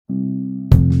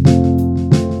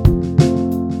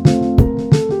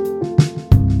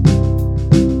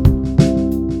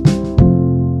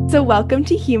welcome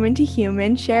to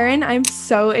Human. Sharon, I'm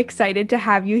so excited to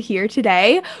have you here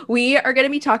today. We are going to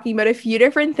be talking about a few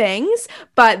different things,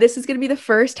 but this is going to be the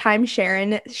first time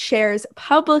Sharon shares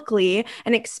publicly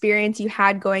an experience you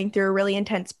had going through a really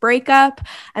intense breakup,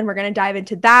 and we're going to dive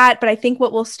into that. But I think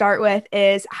what we'll start with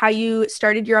is how you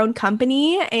started your own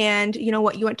company and,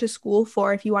 what you went to school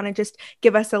for, if you want to just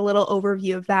give us a little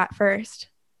overview of that first.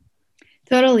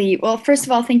 Totally. Well, first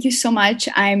of all, thank you so much.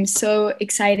 I'm so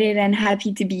excited and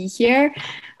happy to be here,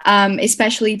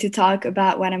 especially to talk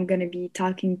about what I'm going to be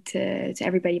talking to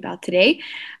everybody about today.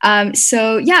 I'm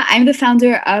the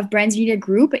founder of Brands Media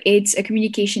Group. It's a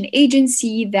communication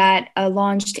agency that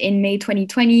launched in May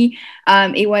 2020.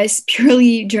 It was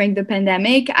purely during the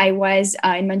pandemic. I was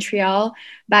in Montreal,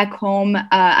 back home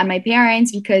at my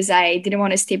parents because I didn't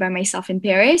want to stay by myself in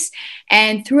Paris.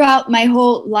 And throughout my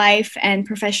whole life and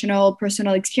professional,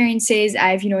 personal experiences,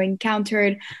 I've,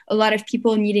 encountered a lot of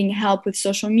people needing help with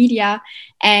social media.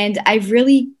 And I've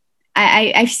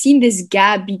seen this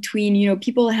gap between,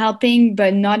 people helping,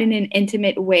 but not in an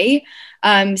intimate way,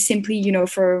 simply,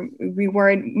 for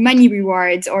money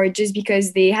rewards, or just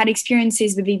because they had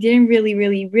experiences, but they didn't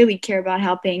really care about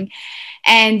helping.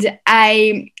 And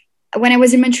when I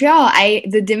was in Montreal,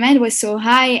 the demand was so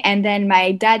high, and then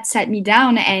my dad sat me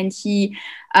down and he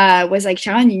was like,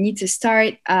 Sharon, you need to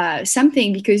start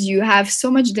something because you have so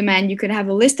much demand. You could have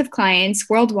a list of clients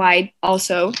worldwide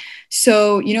also.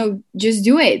 So, just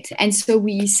do it. And so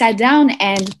we sat down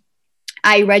and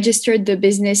I registered the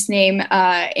business name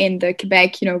in the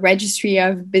Quebec, registry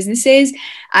of businesses.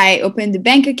 I opened a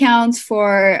bank account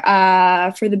for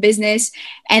the business,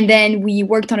 and then we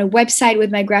worked on a website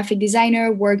with my graphic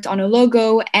designer, worked on a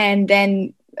logo, and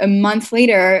then a month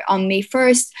later, on May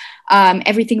 1st,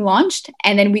 everything launched,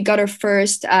 and then we got our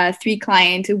first 3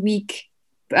 clients a week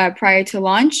prior to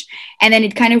launch. And then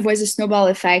it kind of was a snowball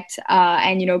effect.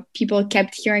 And people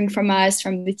kept hearing from us,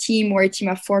 from the team. We're a team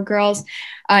of 4 girls,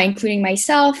 including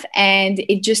myself. And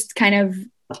it just kind of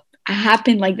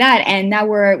happened like that. And now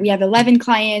we have 11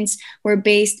 clients. We're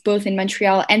based both in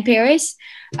Montreal and Paris.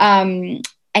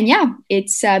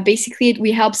 It's basically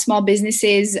we help small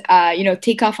businesses,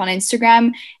 take off on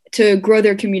Instagram to grow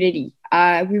their community.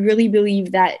 We really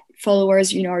believe that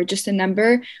followers, are just a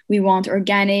number. We want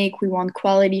organic, we want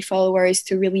quality followers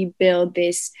to really build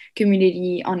this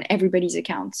community on everybody's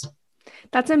accounts.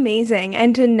 That's amazing.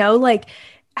 And to know,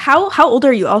 how old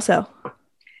are you also?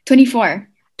 24.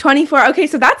 24. Okay,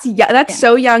 so that's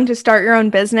so young to start your own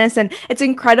business, and it's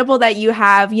incredible that you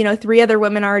have, 3 other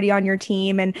women already on your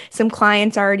team and some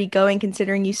clients already going,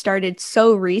 considering you started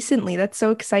so recently. That's so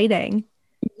exciting.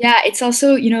 Yeah, it's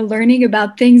also, learning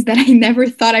about things that I never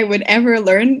thought I would ever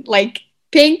learn, like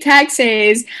paying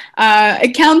taxes,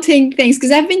 accounting things,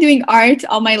 because I've been doing art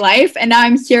all my life, and now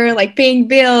I'm here paying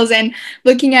bills and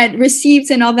looking at receipts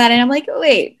and all that. And I'm like, oh,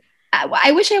 wait,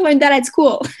 I wish I learned that at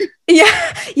school.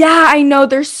 Yeah, I know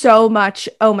there's so much.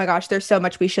 Oh my gosh, there's so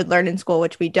much we should learn in school,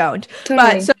 which we don't. Totally.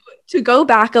 But so to go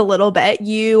back a little bit,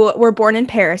 you were born in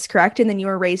Paris, correct? And then you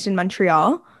were raised in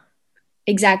Montreal.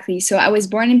 Exactly. So I was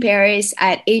born in Paris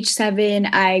at age 7.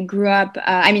 I grew up,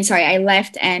 I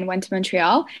left and went to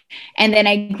Montreal. And then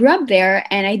I grew up there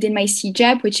and I did my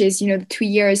CEGEP, which is, the 2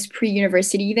 years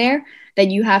pre-university there that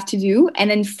you have to do.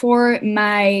 And then for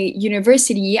my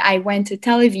university, I went to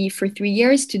Tel Aviv for 3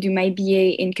 years to do my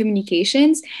BA in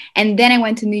communications. And then I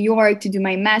went to New York to do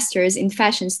my master's in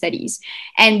fashion studies.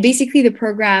 And basically the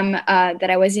program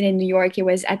that I was in New York, it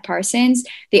was at Parsons.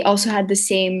 They also had the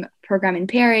same program in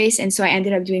Paris. And so I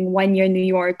ended up doing 1 year in New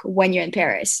York, 1 year in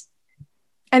Paris.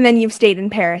 And then you've stayed in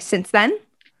Paris since then?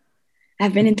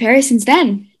 I've been in Paris since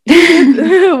then.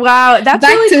 Wow, that's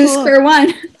back really to cool. square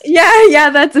one. Yeah,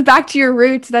 that's back to your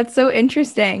roots. That's so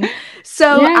interesting.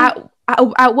 So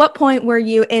at what point were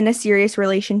you in a serious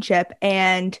relationship?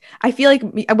 And I feel like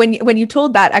when you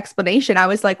told that explanation, I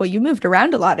was like, well, you moved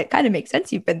around a lot. It kind of makes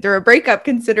sense. You've been through a breakup,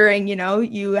 considering,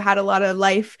 you had a lot of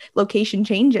life location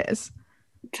changes.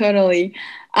 Totally.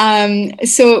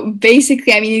 So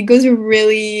basically, it goes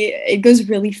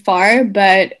really far,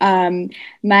 but my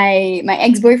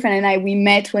ex-boyfriend and I, we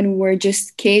met when we were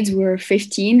just kids. We were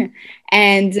 15,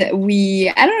 and I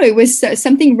don't know, it was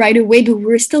something right away, but we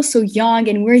were still so young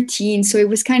and we're teens. So it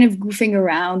was kind of goofing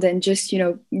around and just,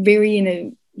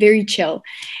 very chill.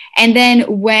 And then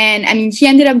he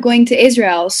ended up going to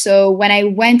Israel. So when I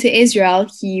went to Israel,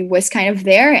 he was kind of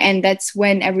there. And that's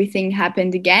when everything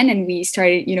happened again. And we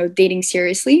started, dating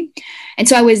seriously. And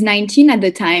so I was 19 at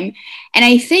the time. And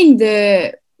I think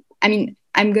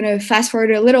I'm going to fast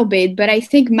forward a little bit, but I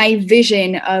think my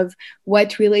vision of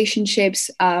what relationships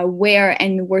were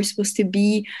and were supposed to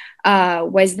be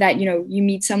was that, you know, you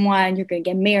meet someone, you're going to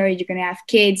get married, you're going to have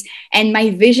kids. And my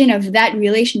vision of that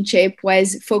relationship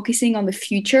was focusing on the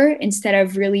future instead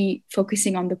of really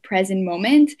focusing on the present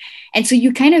moment. And so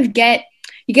you kind of get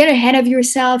ahead of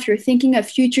yourself. You're thinking of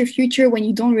future when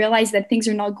you don't realize that things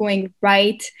are not going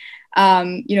right,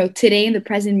 you know, today in the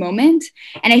present moment.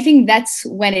 And I think that's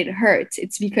when it hurts.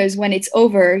 It's because when it's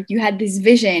over, you had this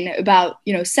vision about,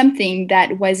 you know, something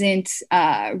that wasn't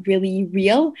really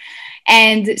real.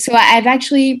 And so I've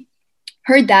actually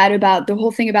heard that about the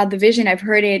whole thing about the vision. I've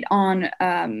heard it on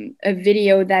a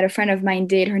video that a friend of mine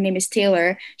did. Her name is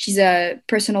Taylor. She's a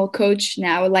personal coach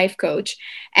now, a life coach.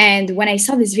 And when I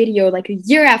saw this video, like a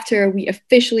year after we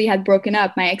officially had broken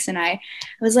up, my ex and I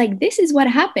was like, this is what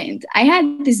happened. I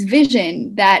had this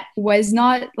vision that was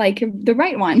not like the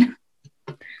right one.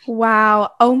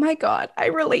 Wow. Oh my God. I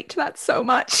relate to that so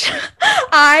much.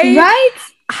 I Right?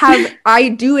 I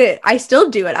do it. I still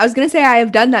do it. I was going to say I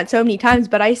have done that so many times,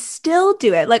 but I still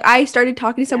do it. Like I started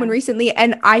talking to someone Yeah. recently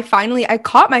and I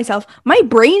caught myself. My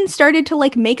brain started to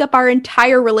like make up our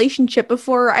entire relationship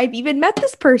before I've even met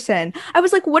this person. I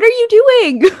was like, what are you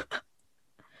doing?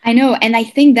 I know. And I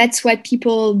think that's what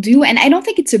people do. And I don't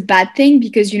think it's a bad thing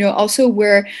because, you know, also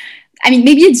I mean,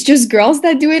 maybe it's just girls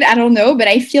that do it. I don't know. But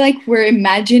I feel like we're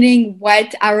imagining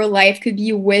what our life could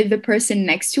be with the person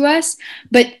next to us.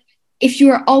 But if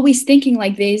you are always thinking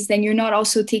like this, then you're not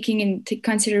also taking into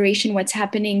consideration what's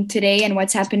happening today and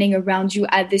what's happening around you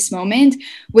at this moment,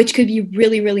 which could be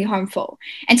really, really harmful.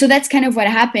 And so that's kind of what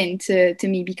happened to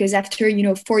me because after, you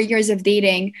know, 4 years of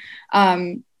dating,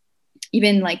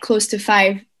 even like close to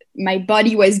five, my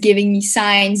body was giving me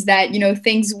signs that, you know,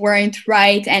 things weren't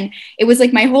right. And it was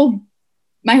like my whole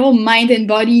mind and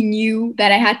body knew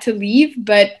that I had to leave,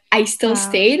 but I still Wow.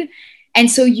 stayed. And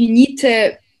so you need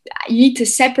to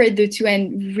separate the two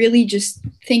and really just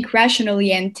think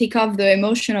rationally and take off the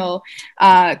emotional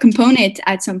component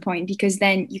at some point because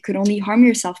then you could only harm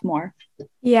yourself more.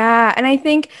 Yeah, and I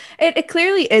think it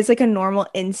clearly is like a normal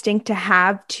instinct to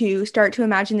have to start to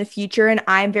imagine the future. And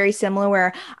I'm very similar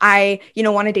where I,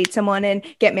 want to date someone and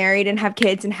get married and have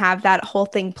kids and have that whole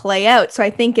thing play out. So I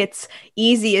think it's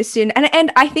easy as soon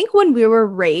and I think when we were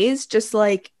raised just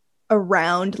like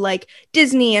around like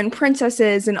Disney and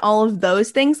princesses and all of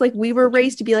those things, like we were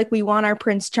raised to be like we want our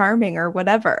Prince Charming or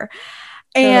whatever.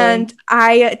 Totally. And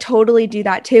I totally do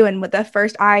that too. And with the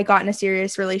first, I got in a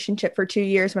serious relationship for 2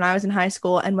 years when I was in high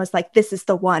school and was like, this is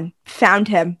the one, found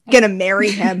him, gonna marry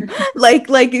him. like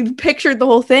pictured the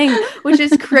whole thing, which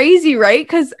is crazy, right?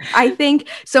 Because I think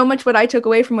so much what I took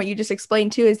away from what you just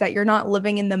explained too is that you're not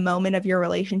living in the moment of your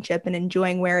relationship and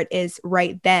enjoying where it is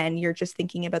right then. You're just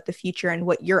thinking about the future and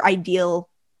what your ideal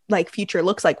like future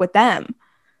looks like with them.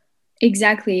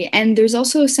 Exactly. And there's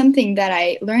also something that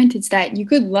I learned. It's that you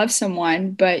could love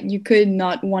someone, but you could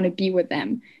not want to be with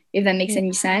them, if that makes any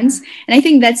Yeah. sense. And I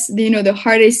think that's, the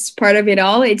hardest part of it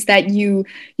all. It's that you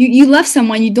love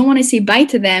someone, you don't want to say bye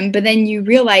to them, but then you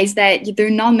realize that they're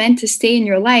not meant to stay in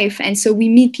your life. And so we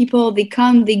meet people, they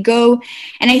come, they go.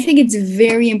 And I think it's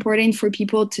very important for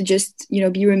people to just,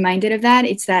 be reminded of that.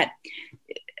 It's that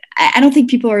I don't think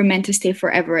people are meant to stay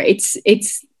forever.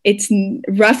 It's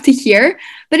rough to hear,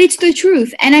 but it's the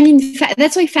truth. And I mean,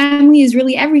 that's why family is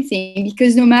really everything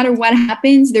because no matter what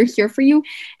happens, they're here for you.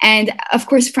 And of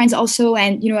course, friends also.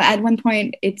 And at one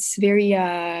point, it's very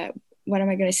what am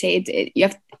I going to say?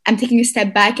 I'm taking a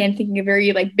step back and thinking a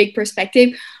very like big perspective.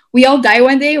 We all die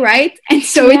one day, right? And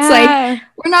so it's like Yeah.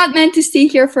 we're not meant to stay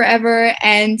here forever.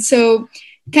 And so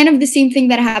kind of the same thing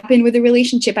that happened with the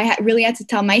relationship. I really had to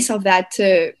tell myself that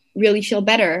to really feel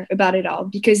better about it all,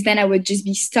 because then I would just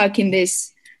be stuck in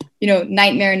this,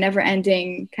 nightmare, never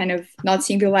ending, kind of not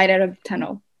seeing the light out of the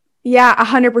tunnel. Yeah,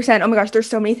 100%. Oh my gosh, there's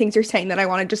so many things you're saying that I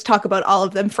want to just talk about all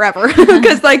of them forever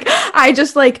because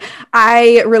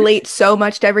I relate so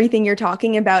much to everything you're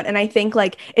talking about and I think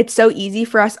like it's so easy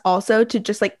for us also to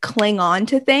just like cling on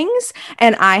to things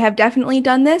and I have definitely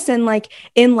done this and like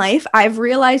in life I've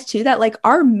realized too that like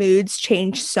our moods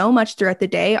change so much throughout the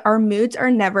day. Our moods are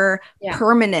never Yeah,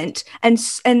 permanent and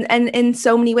in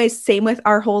so many ways same with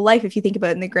our whole life if you think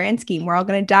about it in the grand scheme. We're all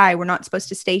going to die. We're not supposed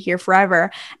to stay here forever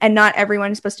and not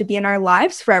everyone is supposed to be in our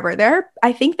lives forever.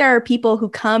 I think there are people who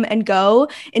come and go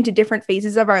into different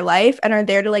phases of our life and are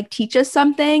there to like teach us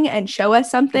something and show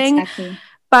us something. exactly.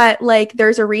 But like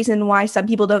there's a reason why some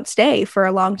people don't stay for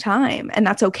a long time and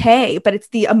that's okay. But it's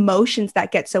the emotions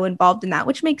that get so involved in that,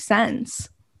 which makes sense.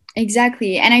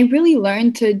 Exactly. And I really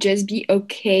learned to just be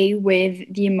okay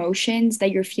with the emotions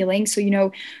that you're feeling. So,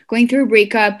 going through a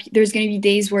breakup, there's going to be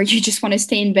days where you just want to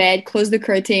stay in bed, close the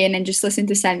curtain, and just listen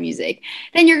to sad music.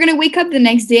 Then you're going to wake up the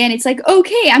next day and it's like,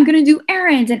 okay, I'm going to do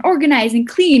errands and organize and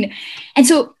clean. And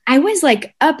so I was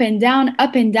like up and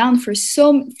down for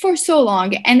so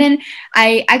long. And then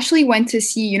I actually went to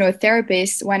see, a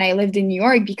therapist when I lived in New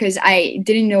York because I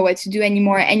didn't know what to do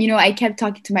anymore. And, I kept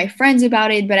talking to my friends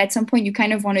about it, but at some point you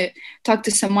kind of want to talk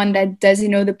to someone that doesn't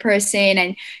know the person,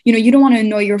 and, you don't want to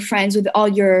annoy your friends with all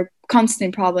your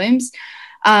constant problems.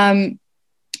 Um,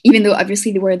 Even though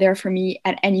obviously they were there for me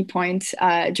at any point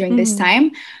during this Mm-hmm.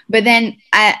 time. But then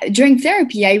during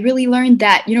therapy, I really learned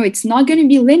that, it's not going to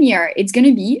be linear. It's going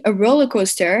to be a roller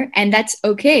coaster, and that's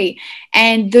okay.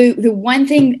 And the one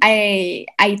thing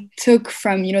I took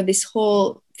from, this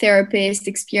whole therapist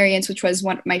experience, which was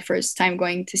my first time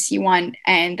going to see one,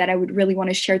 and that I would really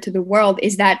want to share to the world,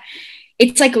 is that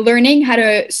it's like learning how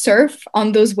to surf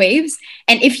on those waves.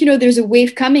 And if there's a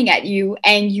wave coming at you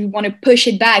and you want to push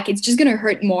it back, it's just going to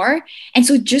hurt more. And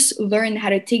so just learn how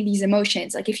to take these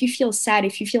emotions. Like if you feel sad,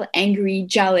 if you feel angry,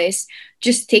 jealous,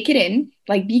 just take it in,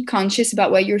 like be conscious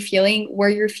about what you're feeling, where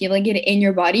you're feeling it in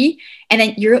your body, and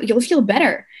then you'll feel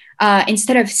better.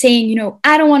 Instead of saying,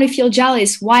 I don't want to feel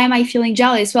jealous, why am I feeling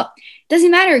jealous? Well, it doesn't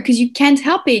matter because you can't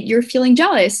help it, you're feeling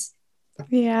jealous.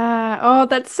 Yeah. Oh,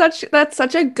 that's such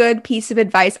a good piece of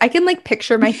advice. I can like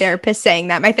picture my therapist saying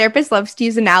that. My therapist loves to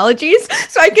use analogies,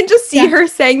 so I can just see Yeah, her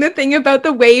saying the thing about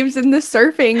the waves and the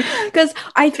surfing. Because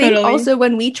I think totally. also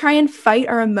when we try and fight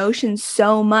our emotions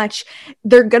so much,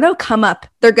 they're gonna come up.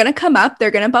 They're gonna come up.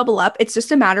 They're gonna bubble up. It's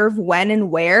just a matter of when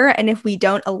and where. And if we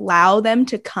don't allow them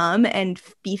to come and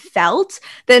be felt,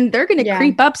 then they're gonna Yeah.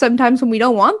 creep up sometimes when we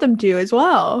don't want them to as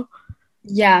well.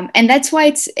 Yeah, and that's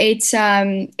why it's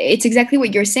exactly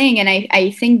what you're saying. And I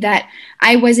think that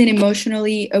I wasn't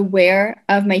emotionally aware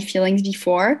of my feelings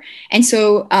before. And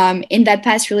so in that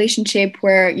past relationship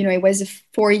where, it was a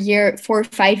 4 or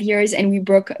 5 years, and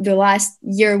the last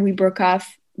year we broke up,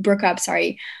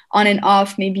 sorry, on and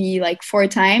off maybe like 4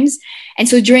 times. And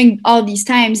so during all these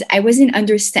times, I wasn't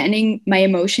understanding my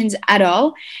emotions at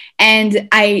all. And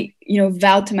I,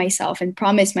 vowed to myself and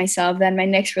promised myself that my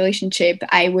next relationship,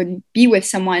 I would be with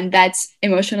someone that's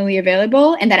emotionally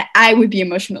available, and that I would be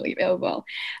emotionally available,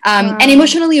 and Wow.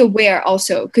 emotionally aware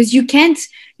also. Because you can't,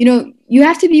 you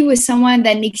have to be with someone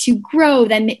that makes you grow,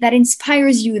 that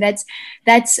inspires you, that's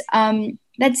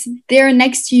there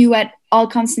next to you at all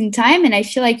constant time. And I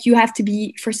feel like you have to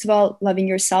be, first of all, loving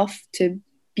yourself to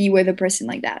be with a person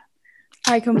like that.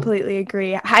 I completely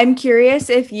agree. I'm curious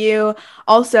if you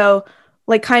also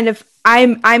like kind of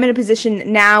I'm in a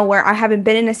position now where I haven't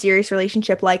been in a serious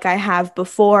relationship like I have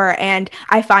before, and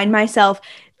I find myself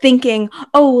thinking,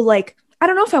 "Oh, like I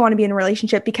don't know if I want to be in a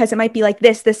relationship because it might be like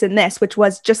this, and this," which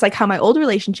was just like how my old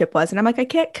relationship was. And I'm like, I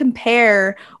can't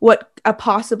compare what a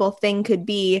possible thing could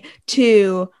be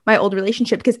to my old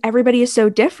relationship because everybody is so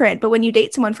different. But when you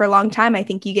date someone for a long time, I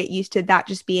think you get used to that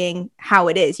just being how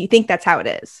it is. You think that's how it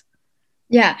is.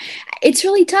 Yeah, it's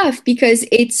really tough because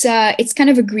it's kind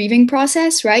of a grieving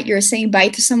process, right? You're saying bye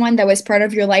to someone that was part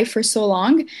of your life for so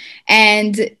long.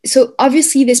 And so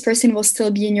obviously this person will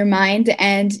still be in your mind.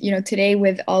 And today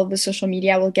with all of the social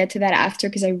media, we'll get to that after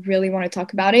because I really want to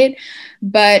talk about it.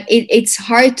 But it's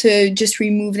hard to just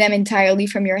remove them entirely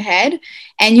from your head.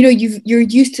 And you're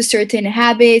used to certain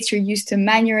habits, you're used to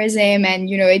mannerism, and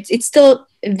it's still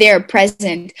there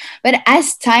present. But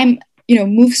as time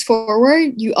moves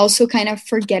forward, you also kind of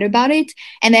forget about it.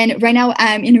 And then right now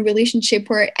I'm in a relationship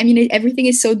where, I mean, everything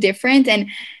is so different. And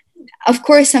of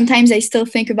course sometimes I still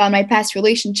think about my past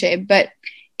relationship, but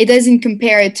it doesn't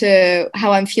compare to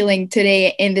how I'm feeling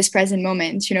today in this present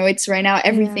moment. It's right now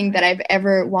everything Yeah. that I've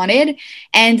ever wanted.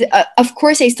 And of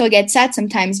course I still get sad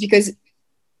sometimes because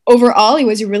overall it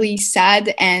was a really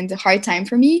sad and hard time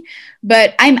for me,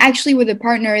 but I'm actually with a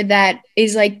partner that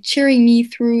is like cheering me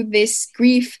through this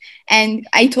grief. And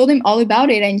I told him all about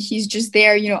it, and he's just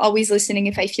there, always listening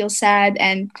if I feel sad.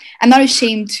 And I'm not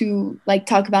ashamed to like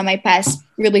talk about my past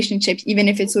relationships, even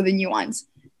if it's with the new ones.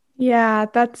 Yeah,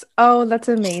 that's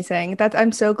amazing. That's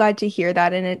I'm so glad to hear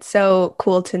that, and it's so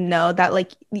cool to know that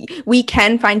like we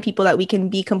can find people that we can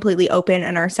be completely open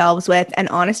and ourselves with and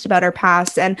honest about our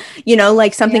past. And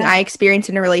like something Yeah. I experienced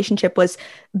in a relationship was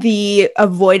the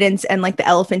avoidance and like the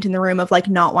elephant in the room of like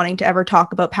not wanting to ever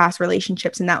talk about past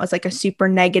relationships, and that was like a super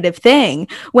negative thing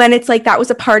when it's like that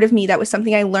was a part of me, that was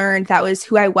something I learned, that was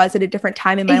who I was at a different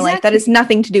time in my life. That has Exactly.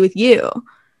 nothing to do with you.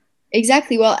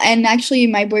 Exactly. Well, and actually,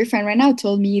 my boyfriend right now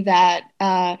told me that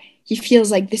he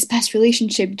feels like this past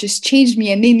relationship just changed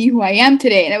me and made me who I am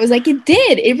today. And I was like, it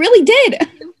did. It really did.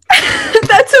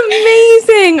 That's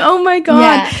amazing. Oh my God.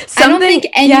 Yeah, I don't Something, think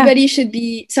yeah. anybody should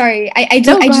be sorry. No, I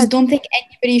go just ahead. don't think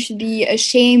anybody should be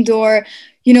ashamed or,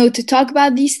 you know, to talk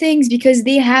about these things because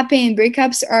they happen.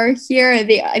 Breakups are here.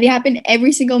 They happen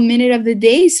every single minute of the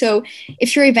day. So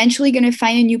if you're eventually going to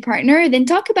find a new partner, then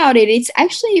talk about it. It's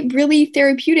actually really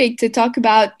therapeutic to talk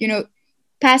about, you know,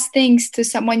 past things to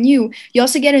someone new. You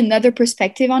also get another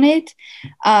perspective on it.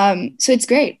 So it's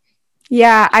great.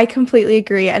 Yeah, I completely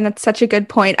agree. And that's such a good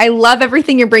point. I love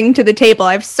everything you're bringing to the table.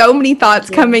 I have so many Thank thoughts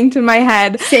you. coming to my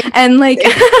head. Same. And like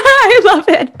Same. I love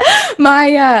it.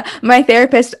 My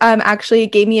therapist actually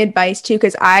gave me advice too,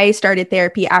 because I started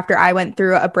therapy after I went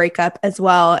through a breakup as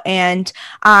well. And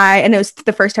it was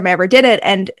the first time I ever did it.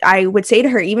 And I would say to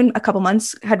her, even a couple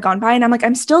months had gone by, and I'm like,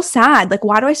 I'm still sad. Like,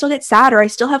 why do I still get sad? Or I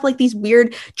still have like these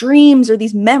weird dreams or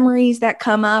these memories that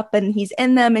come up and he's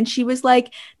in them. And she was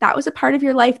like, that was a part of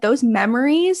your life. Those memories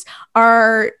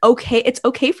are okay. It's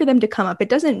okay for them to come up. It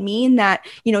doesn't mean that,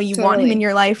 you want him in Totally.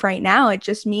 your life right now. It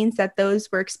just means that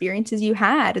those were experiences you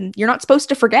had and you're not supposed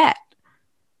to forget.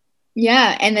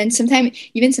 Yeah, and then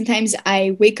sometimes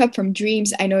I wake up from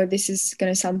dreams. I know this is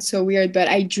gonna sound so weird, but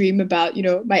I dream about, you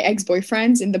know, my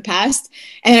ex-boyfriends in the past,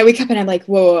 and I wake up and I'm like,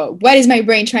 whoa, whoa, what is my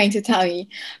brain trying to tell me?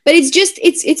 But it's just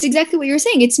it's exactly what you're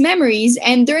saying. It's memories,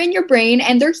 and they're in your brain,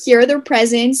 and they're here, they're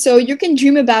present. So you can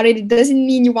dream about it. It doesn't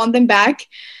mean you want them back.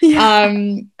 Yeah.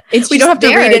 It's We don't just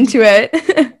have to read there. into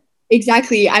it.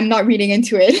 Exactly. I'm not reading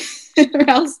into it, or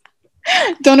else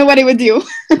don't know what it would do.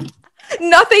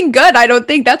 Nothing good, I don't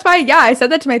think. That's why, yeah, I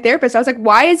said that to my therapist. I was like,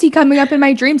 why is he coming up in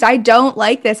my dreams? I don't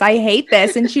like this. I hate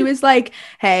this. And she was like,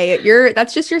 hey,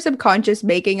 that's just your subconscious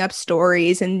making up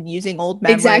stories and using old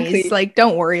memories. Exactly. Like,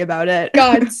 don't worry about it.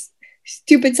 God's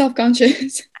stupid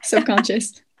self-conscious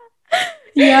subconscious.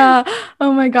 Yeah.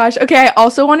 Oh my gosh. Okay. I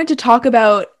also wanted to talk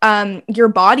about your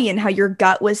body and how your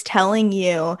gut was telling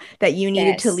you that you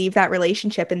needed to Yes. leave that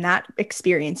relationship and that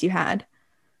experience you had.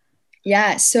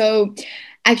 Yeah. So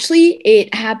actually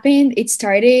it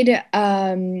started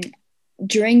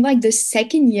during like the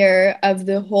second year of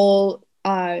the whole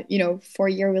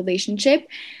 4-year relationship.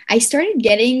 I started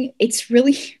getting, it's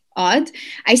really odd.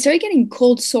 I started getting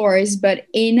cold sores, but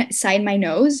inside my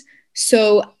nose.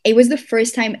 So it was the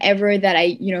first time ever that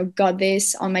I, you know, got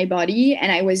this on my body,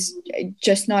 and I was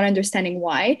just not understanding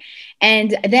why.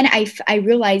 And then I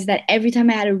realized that every time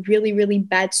I had a really, really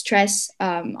bad stress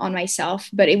on myself,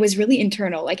 but it was really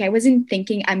internal. Like I wasn't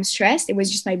thinking I'm stressed. It was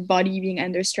just my body being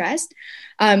under stress.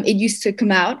 It used to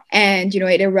come out, and, you know,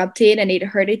 it erupted and it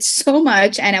hurted so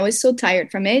much. And I was so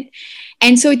tired from it.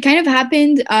 And so it kind of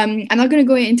happened. I'm not going to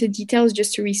go into details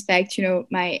just to respect, you know,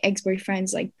 my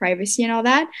ex-boyfriend's like privacy and all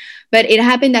that. But it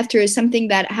happened after something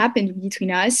that happened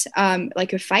between us,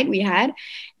 like a fight we had.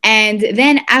 And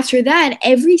then after that,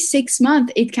 every 6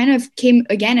 months, it kind of came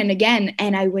again and again.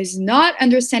 And I was not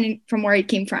understanding from where it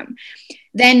came from.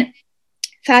 Then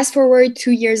fast forward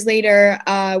 2 years later,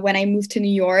 when I moved to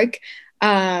New York,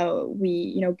 we,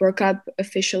 you know, broke up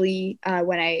officially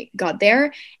when I got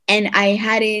there, and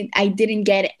I didn't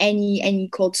get any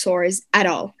cold sores at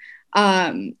all.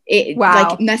 It like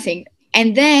Wow. nothing.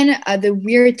 And then the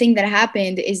weird thing that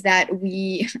happened is that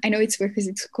I know it's weird because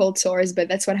it's cold sores, but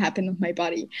that's what happened with my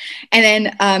body. And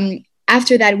then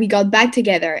after that, we got back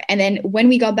together. And then when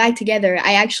we got back together,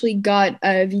 I actually got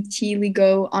a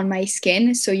vitiligo on my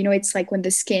skin. So, you know, it's like when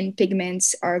the skin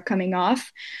pigments are coming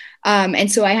off. And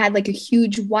so I had like a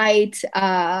huge white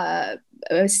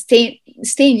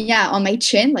stain, yeah, on my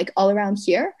chin, like all around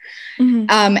here. Mhm.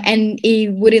 And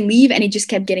it wouldn't leave, and it just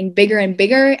kept getting bigger and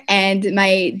bigger. And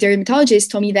my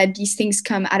dermatologist told me that these things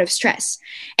come out of stress.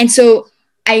 And so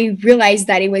I realized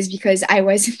that it was because I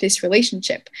was in this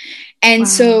relationship. And Wow.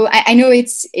 so I know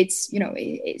it's you know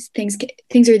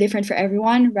things are different for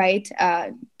everyone, right?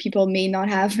 People may not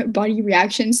have body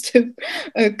reactions to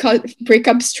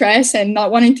breakup stress and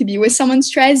not wanting to be with someone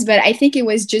stressed, but I think it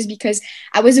was just because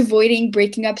I was avoiding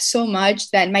breaking up so much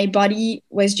that my body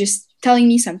was just telling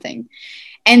me something.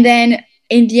 And then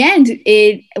in the end,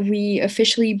 we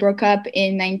officially broke up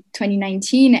in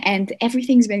 2019, and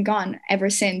everything's been gone ever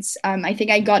since. I think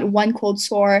I got one cold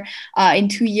sore in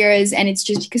 2 years, and it's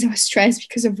just because I was stressed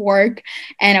because of work,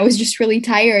 and I was just really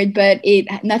tired. But it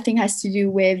nothing has to do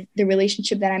with the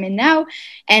relationship that I'm in now.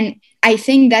 And I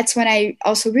think that's when I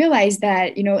also realized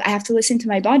that, you know, I have to listen to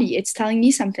my body. It's telling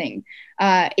me something.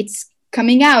 It's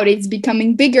coming out. It's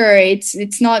becoming bigger.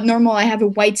 It's not normal. I have a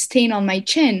white stain on my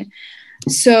chin.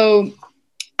 So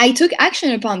I took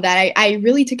action upon that. I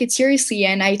really took it seriously,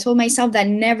 and I told myself that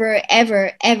never,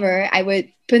 ever, ever I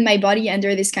would put my body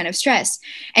under this kind of stress.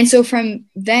 And so from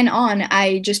then on,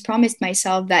 I just promised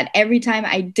myself that every time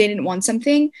I didn't want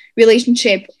something,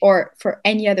 relationship or for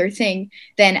any other thing,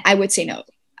 then I would say no.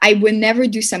 I would never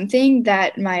do something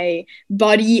that my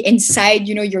body inside,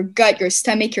 your gut, your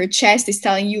stomach, your chest is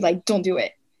telling you, like, don't do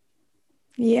it.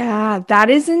 Yeah, that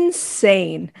is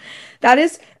insane. That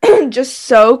is just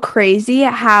so crazy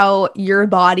how your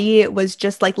body was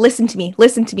just like, listen to me,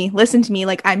 listen to me, listen to me.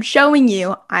 Like, I'm showing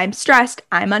you, I'm stressed,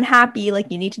 I'm unhappy.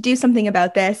 Like, you need to do something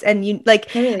about this. And you like,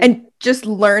 Totally. and just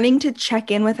learning to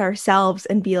check in with ourselves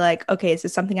and be like, okay, is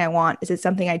this something I want? Is it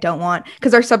something I don't want?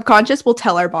 Because our subconscious will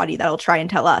tell our body that'll try and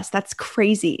tell us. That's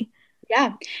crazy.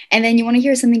 Yeah. And then you want to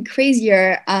hear something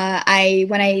crazier.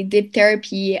 When I did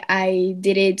therapy, I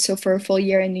did it so for a full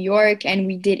year in New York, and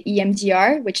we did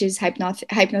EMDR, which is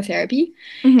hypnotherapy.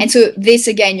 And Mhm. so this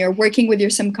again, you're working with your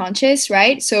subconscious,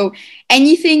 right? So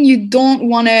anything you don't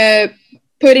want to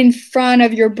put in front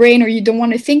of your brain or you don't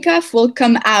want to think of will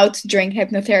come out during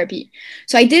hypnotherapy.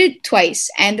 So I did it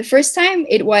twice. And the first time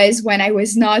it was when I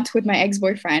was not with my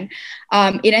ex-boyfriend.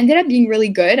 It ended up being really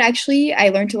good, actually. I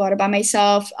learned a lot about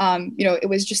myself. It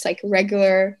was just like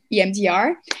regular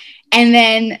EMDR. And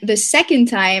then the second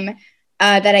time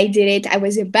that I did it, I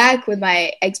was back with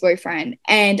my ex-boyfriend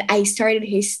and I started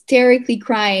hysterically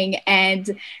crying.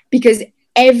 And because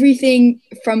everything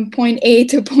from point A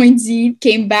to point Z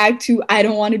came back to, I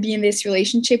don't want to be in this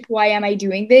relationship. Why am I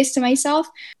doing this to myself?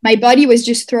 My body was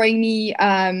just throwing me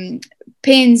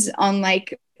pins on,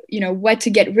 like, what to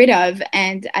get rid of.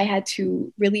 And I had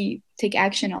to really take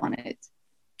action on it.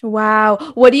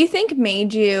 Wow. What do you think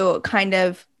made you kind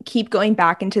of keep going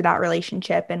back into that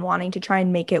relationship and wanting to try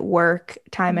and make it work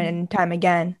time and time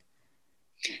again?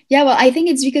 Yeah, well, I think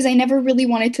it's because I never really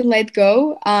wanted to let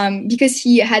go. Because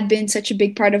he had been such a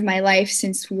big part of my life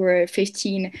since we were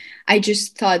 15. I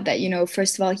just thought that,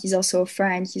 first of all, he's also a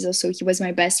friend. He was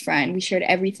my best friend. We shared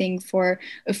everything for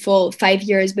a full 5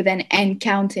 years, but then and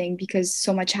counting because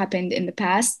so much happened in the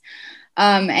past.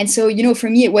 And so, for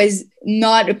me, it was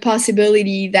not a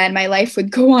possibility that my life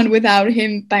would go on without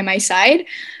him by my side.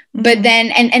 But Mhm.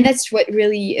 then, and that's what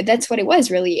it was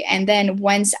really. And then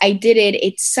once I did it,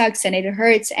 it sucks and it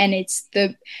hurts and it's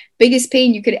the biggest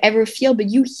pain you could ever feel, but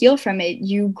you heal from it,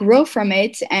 you grow from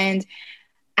it. And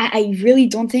I really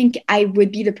don't think I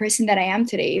would be the person that I am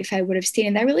today if I would have stayed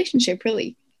in that relationship,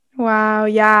 really. Wow,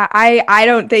 yeah. I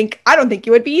don't think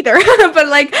you would be either. But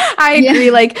like I agree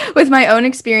Yeah, like with my own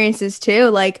experiences too.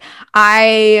 Like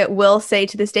I will say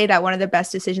to this day that one of the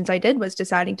best decisions I did was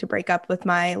deciding to break up with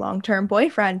my long-term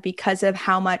boyfriend because of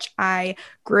how much I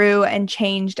grew and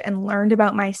changed and learned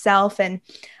about myself. And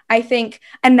I think,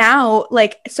 and now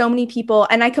like so many people,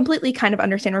 and I completely kind of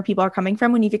understand where people are coming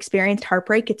from when you've experienced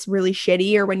heartbreak, it's really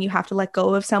shitty, or when you have to let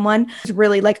go of someone, it's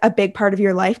really like a big part of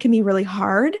your life can be really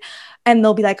hard, and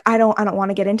they'll be like, I don't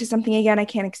want to get into something again, I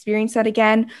can't experience that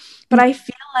again. But I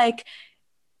feel like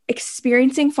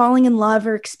experiencing falling in love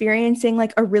or experiencing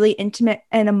like a really intimate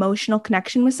and emotional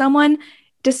connection with someone,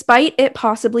 despite it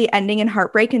possibly ending in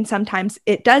heartbreak, and sometimes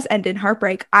it does end in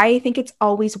heartbreak, I think it's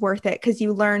always worth it because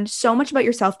you learn so much about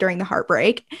yourself during the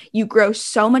heartbreak. You grow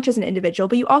so much as an individual,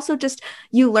 but you also just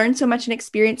you learn so much and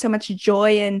experience so much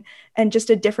joy and just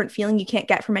a different feeling you can't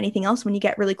get from anything else when you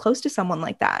get really close to someone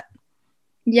like that.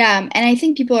 yeah, and I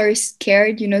think people are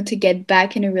scared, to get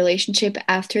back in a relationship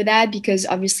after that because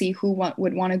obviously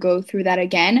would want to go through that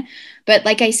again. But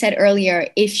like I said earlier,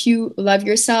 if you love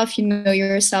yourself, you know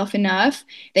yourself enough,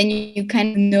 then you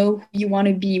kind of know who you want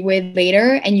to be with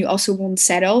later, and you also won't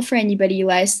settle for anybody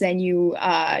less than you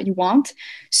want.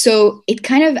 So it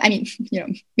kind of, I mean,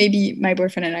 maybe my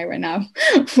boyfriend and I right now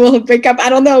will break up. I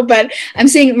don't know, but I'm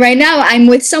saying right now I'm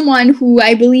with someone who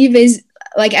I believe is,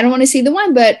 like, I don't want to say the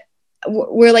one, but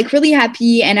we're like really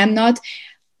happy. And I'm not,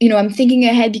 I'm thinking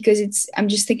ahead because I'm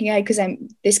just thinking ahead because I'm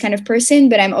this kind of person,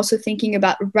 but I'm also thinking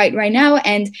about right now.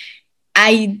 And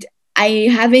i I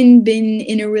haven't been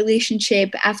in a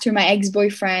relationship after my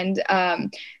ex-boyfriend,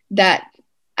 that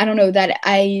I don't know that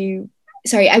I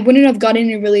wouldn't have gotten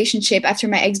in a relationship after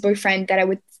my ex-boyfriend that I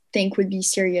would think would be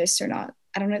serious or not.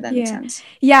 I don't know if that makes Yeah. sense.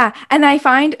 Yeah. And I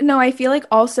find, no, I feel like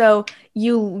also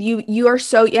you are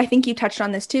so, I think you touched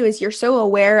on this too, is you're so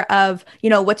aware of,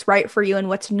 what's right for you and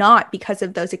what's not because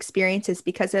of those experiences,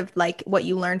 because of like what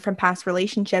you learned from past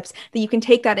relationships, that you can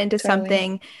take that into Totally.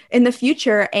 something in the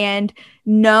future and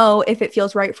know if it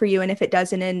feels right for you and if it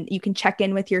doesn't, and you can check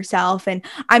in with yourself. And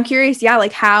I'm curious, yeah,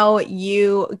 like how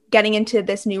you getting into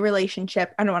this new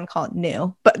relationship, I don't want to call it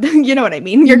new, but you know what I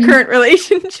mean, your Mhm. current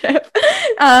relationship.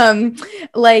 um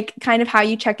like kind of how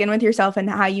you check in with yourself and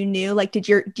how you knew, like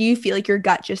do you feel like your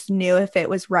gut just knew if it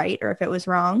was right or if it was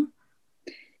wrong?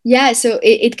 Yeah, so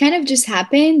it kind of just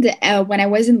happened when I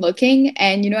wasn't looking.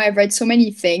 And, I've read so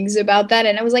many things about that.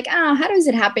 And I was like, how does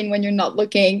it happen when you're not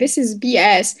looking? This is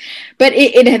BS. But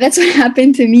that's what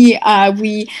happened to me.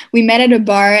 We met at a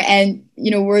bar and,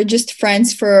 we're just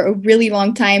friends for a really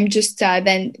long time. Just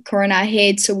then Corona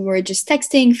hit. So we were just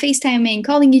texting, FaceTiming,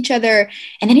 calling each other.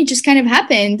 And then it just kind of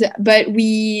happened. But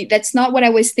that's not what I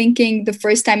was thinking the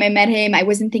first time I met him. I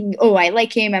wasn't thinking, oh, I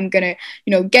like him. I'm going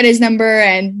to get his number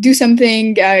and do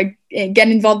something, get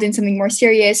involved in something more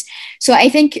serious. So I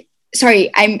think, sorry,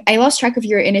 I lost track of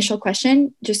your initial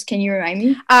question. Just can you remind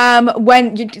me?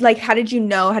 When you like, how did you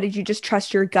know? How did you just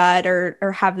trust your gut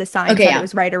or have the signs Okay, that it yeah.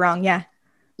 was right or wrong? Yeah.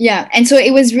 Yeah. And so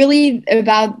it was really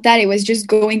about that. It was just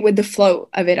going with the flow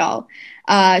of it all.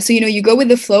 So, you go with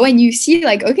the flow and you see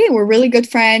like, okay, we're really good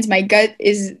friends. My gut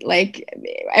is like,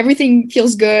 everything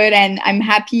feels good and I'm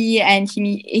happy and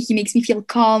he makes me feel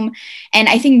calm. And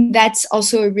I think that's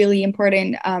also a really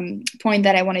important point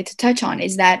that I wanted to touch on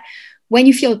is that when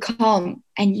you feel calm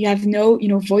and you have no,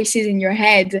 voices in your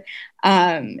head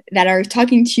that are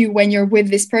talking to you when you're with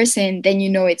this person, then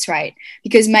it's right.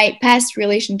 Because my past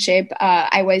relationship,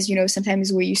 I was,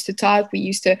 sometimes we used to talk, we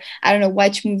used to, I don't know,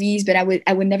 watch movies, but I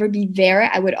would never be there.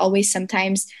 I would always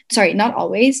sometimes, sorry, not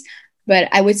always, but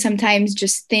I would sometimes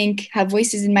just think, have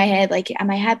voices in my head like,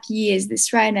 am I happy? Is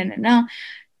this right? No.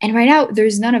 And right now,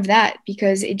 there's none of that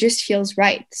because it just feels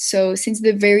right. So, since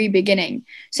the very beginning.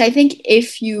 So, I think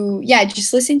if you, yeah,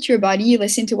 just listen to your body,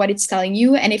 listen to what it's telling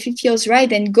you. And if it feels right,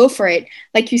 then go for it.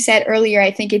 Like you said earlier, I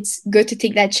think it's good to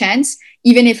take that chance.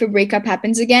 Even if a breakup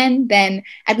happens again, then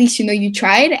at least you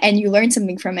tried and you learned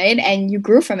something from it and you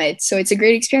grew from it. So, it's a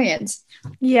great experience.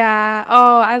 Yeah.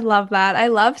 Oh, I love that. I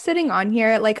love sitting on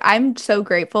here. Like, I'm so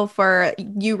grateful for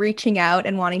you reaching out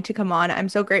and wanting to come on. I'm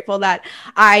so grateful that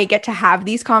I get to have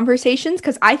these conversations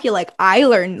because I feel like I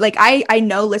learn, like, I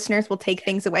know listeners will take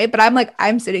things away, but I'm like,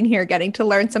 I'm sitting here getting to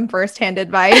learn some firsthand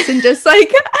advice and just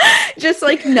like, just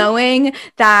like knowing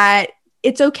that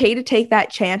it's okay to take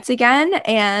that chance again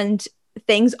and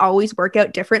things always work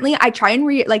out differently. I try and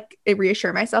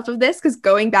reassure myself of this because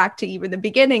going back to even the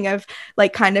beginning of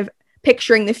like kind of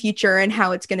picturing the future and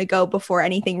how it's going to go before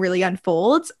anything really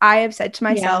unfolds, I have said to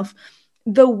Yeah. myself,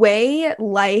 the way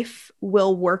life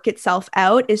will work itself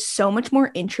out is so much more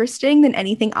interesting than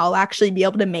anything I'll actually be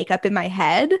able to make up in my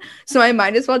head. So I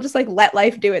might as well just like let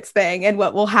life do its thing and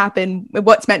what will happen,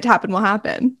 what's meant to happen will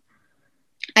happen.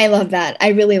 I love that. I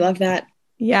really love that.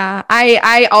 Yeah.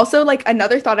 I also like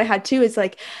another thought I had too is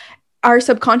like our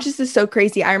subconscious is so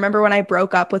crazy. I remember when I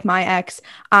broke up with my ex,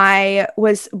 I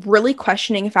was really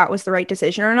questioning if that was the right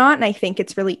decision or not. And I think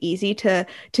it's really easy to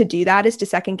do that, is to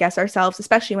second guess ourselves,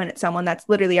 especially when it's someone that's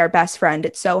literally our best friend.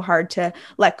 It's so hard to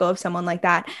let go of someone like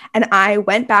that. And I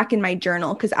went back in my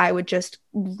journal because I would just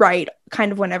write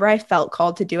kind of whenever I felt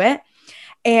called to do it.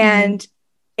 Mm-hmm. And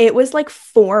it was like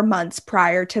 4 months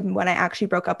prior to when I actually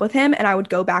broke up with him. And I would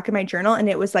go back in my journal and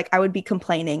it was like I would be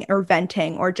complaining or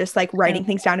venting or just like writing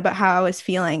things down about how I was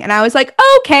feeling. And I was like,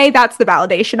 okay, that's the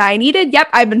validation I needed. Yep,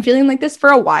 I've been feeling like this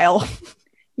for a while.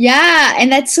 Yeah,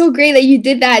 and that's so great that you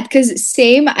did that because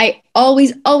same, I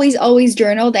always, always, always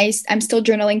journaled. I'm still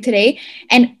journaling today.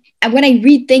 And when I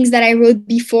read things that I wrote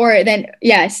before, then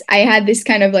yes, I had this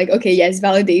kind of like, okay, yes,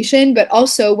 validation. But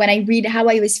also when I read how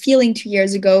I was feeling 2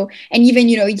 years ago, and even,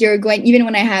 a year ago, and even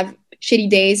when I have shitty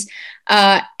days,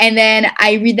 and then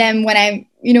I read them when I'm,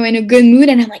 in a good mood,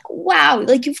 and I'm like, wow,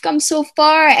 like you've come so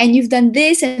far and you've done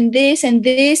this and this and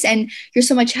this, and you're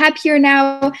so much happier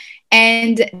now.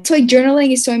 And so like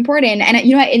journaling is so important. And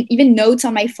even notes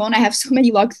on my phone, I have so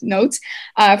many logged notes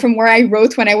from where I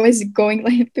wrote when I was going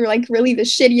like through like really the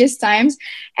shittiest times.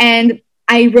 And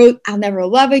I wrote, I'll never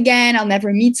love again. I'll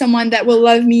never meet someone that will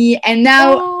love me. And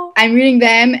now Oh, I'm reading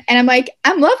them and I'm like,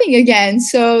 I'm loving again.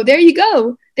 So there you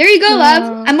go. There you go, love.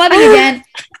 no. I'm loving again.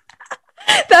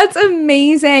 That's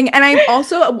amazing. And I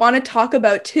also want to talk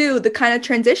about too the kind of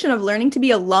transition of learning to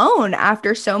be alone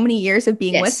after so many years of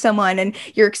being with Yes. someone and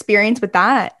your experience with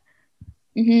that.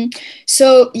 hmm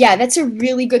So, yeah, that's a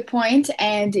really good point,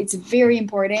 and it's very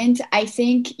important. I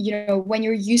think, when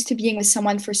you're used to being with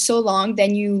someone for so long,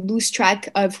 then you lose track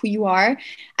of who you are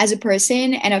as a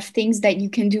person and of things that you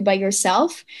can do by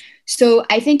yourself. So,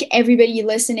 I think everybody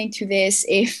listening to this,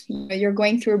 if you're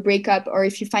going through a breakup or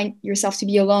if you find yourself to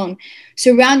be alone,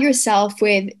 surround yourself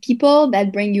with people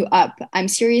that bring you up. I'm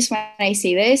serious when I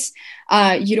say this.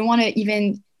 You don't want to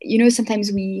even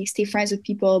sometimes we stay friends with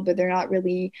people, but they're not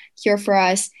really here for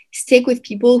us. Stick with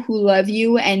people who love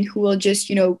you and who will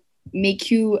just,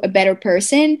 make you a better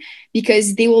person,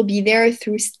 because they will be there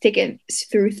through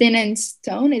through thin and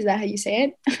stone. Is that how you say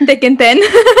it? Thick and thin.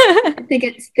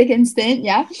 Thick and thin,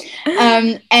 yeah.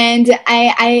 And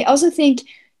I also think,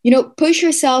 push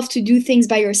yourself to do things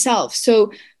by yourself.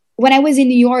 So when I was in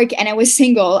New York and I was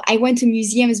single, I went to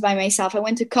museums by myself. I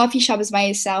went to coffee shops by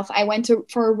myself. I went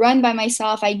for a run by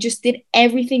myself. I just did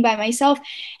everything by myself.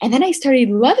 And then I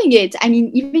started loving it. I mean,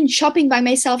 even shopping by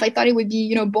myself, I thought it would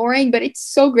be, boring, but it's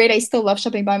so great. I still love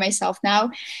shopping by myself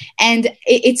now. And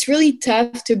it's really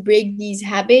tough to break these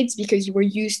habits because you were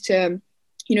used to,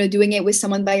 doing it with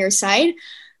someone by your side.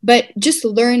 But just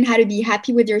learn how to be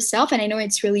happy with yourself. And I know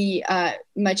it's really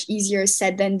much easier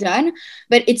said than done,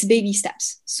 but it's baby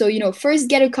steps. So, first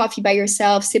get a coffee by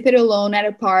yourself, sip it alone at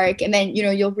a park. And then,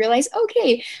 you'll realize,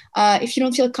 okay, if you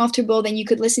don't feel comfortable, then you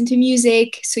could listen to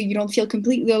music so you don't feel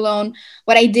completely alone.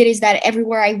 What I did is that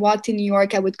everywhere I walked in New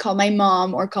York, I would call my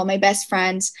mom or call my best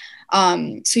friends.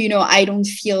 So, I don't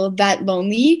feel that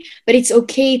lonely, but it's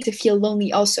okay to feel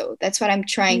lonely also. That's what I'm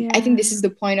trying. Yeah. I think this is the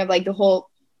point of like the whole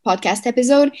podcast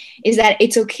episode, is that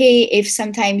it's okay if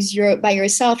sometimes you're by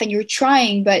yourself and you're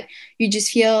trying, but you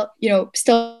just feel,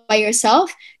 still by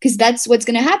yourself, because that's what's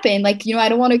going to happen. Like, I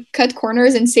don't want to cut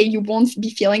corners and say you won't be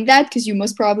feeling that, because you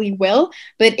most probably will,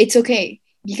 but it's okay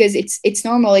because it's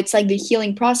normal. It's like the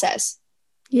healing process.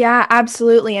 Yeah,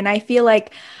 absolutely. And I feel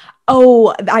like,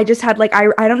 oh, I just had like,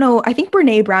 I don't know, I think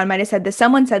Brene Brown might have said this.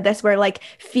 Someone said this, where like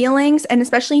feelings, and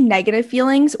especially negative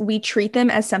feelings, we treat them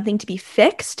as something to be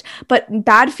fixed, but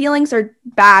bad feelings are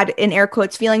bad, in air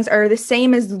quotes. Feelings are the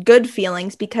same as good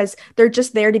feelings because they're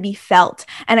just there to be felt.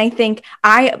 And I think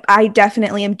I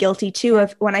definitely am guilty too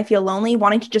of, when I feel lonely,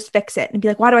 wanting to just fix it and be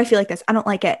like, why do I feel like this? I don't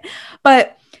like it.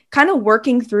 But kind of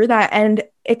working through that and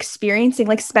experiencing,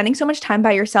 like, spending so much time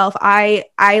by yourself. I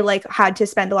like had to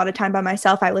spend a lot of time by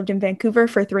myself. I lived in Vancouver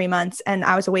for 3 months and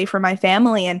I was away from my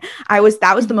family, and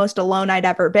that was the most alone I'd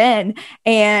ever been.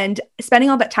 And spending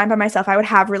all that time by myself, I would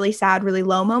have really sad, really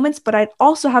low moments, but I'd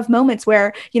also have moments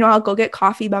where, I'll go get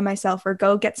coffee by myself or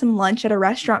go get some lunch at a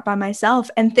restaurant by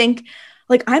myself and think,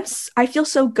 like, I feel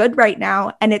so good right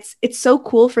now. And it's so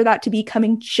cool for that to be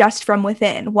coming just from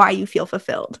within, why you feel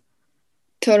fulfilled.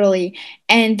 Totally.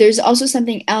 And there's also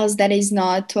something else that is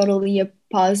not totally a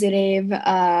positive,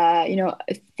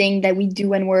 thing that we do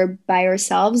when we're by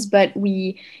ourselves, but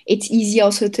it's easy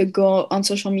also to go on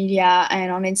social media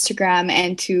and on Instagram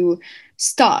and to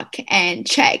stalk and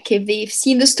check if they've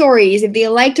seen the stories, if they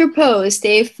liked our post,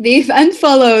 if they've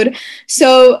unfollowed.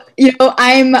 So,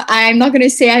 I'm not going to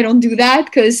say I don't do that,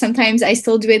 because sometimes I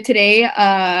still do it today,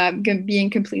 being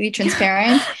completely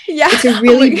transparent. Yeah. It's a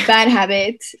really bad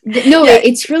habit. No, yeah.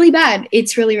 It's really bad.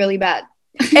 It's really, really bad.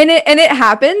 and it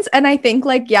happens. And I think,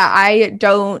 like, yeah, I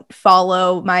don't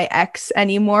follow my ex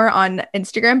anymore on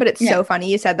Instagram, but it's so funny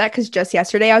you said that, because just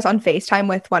yesterday I was on FaceTime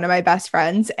with one of my best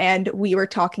friends and we were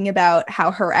talking about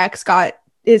how her ex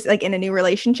is like in a new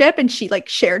relationship, and she like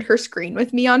shared her screen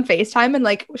with me on FaceTime and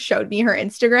like showed me her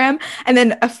Instagram, and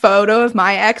then a photo of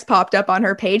my ex popped up on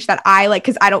her page that I like,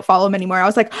 because I don't follow him anymore. I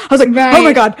was like, right. Oh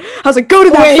my God. I was like, go to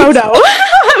that photo.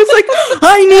 I was like,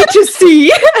 I need to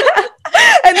see.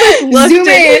 And like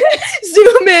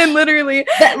zoom in literally.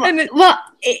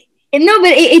 No,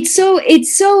 but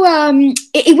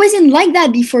it wasn't like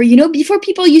that before. Before,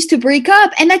 people used to break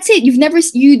up and that's it.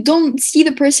 You don't see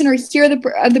the person or hear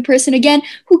the person again.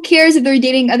 Who cares if they're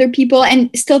dating other people? And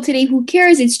still today, who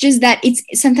cares? It's just that it's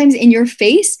sometimes in your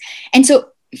face, and so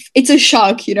it's a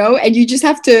shock, and you just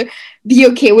have to be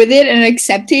okay with it and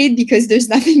accept it, because there's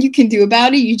nothing you can do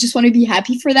about it. You just want to be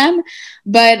happy for them.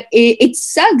 But it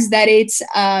sucks that it's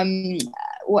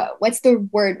what's the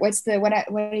word? What is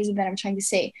it that I'm trying to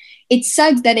say? It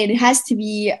sucks that it has to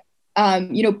be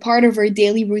part of our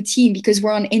daily routine, because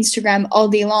we're on Instagram all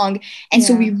day long, and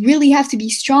so we really have to be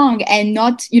strong and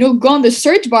not go on the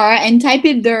search bar and type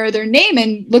in their name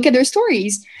and look at their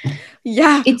stories.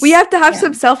 Yeah, we have to have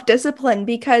some self-discipline,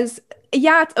 because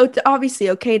it's obviously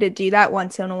okay to do that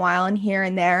once in a while and here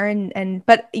and there,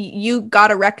 but you got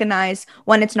to recognize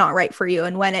when it's not right for you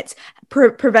and when it's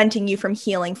preventing you from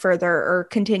healing further or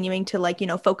continuing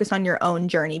to focus on your own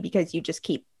journey, because you just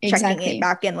keep checking it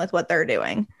back in with what they're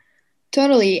doing.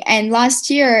 Totally. And last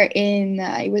year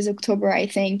it was October, I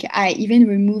think, I even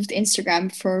removed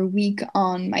Instagram for a week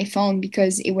on my phone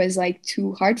because it was like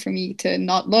too hard for me to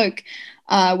not look,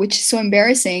 which is so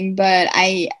embarrassing. But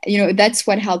that's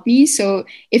what helped me. So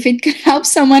if it could help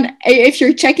someone, if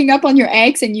you're checking up on your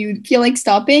ex and you feel like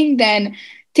stopping, then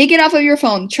take it off of your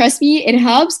phone. Trust me, it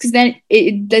helps, because then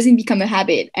it doesn't become a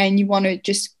habit and you want to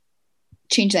just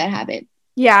change that habit.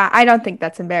 Yeah, I don't think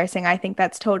that's embarrassing. I think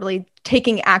that's totally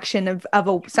taking action of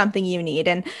something you need.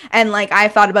 And like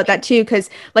I've thought about that too, because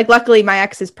like luckily my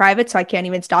ex is private, so I can't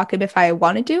even stalk him if I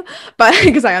wanted to, but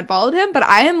because I unfollowed him. But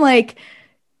I am like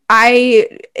I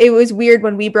it was weird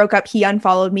when we broke up, he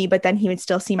unfollowed me, but then he would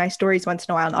still see my stories once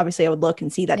in a while. And obviously I would look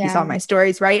and see that he saw Yeah. my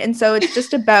stories, right? And so it's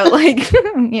just about like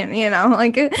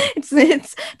like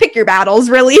it's pick your battles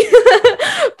really.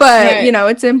 But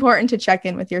Right. it's important to check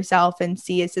in with yourself and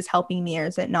see, is this helping me or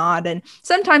is it not? And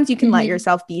sometimes you can let Hmm.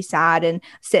 yourself be sad and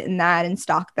sit in that and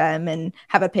stalk them and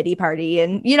have a pity party.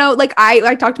 And like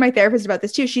I talked to my therapist about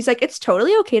this too. She's like, it's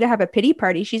totally okay to have a pity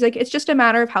party. She's like, it's just a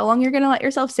matter of how long you're going to let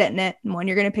yourself sit in it and when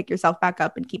you're going to pick yourself back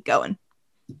up and keep going.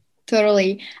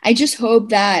 Totally. I just hope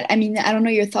that, I mean, I don't know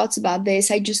your thoughts about this.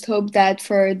 I just hope that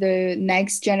for the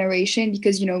next generation,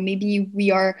 because, maybe we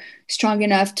are strong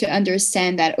enough to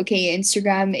understand that, okay,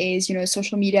 Instagram is, a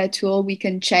social media tool. We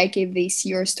can check if they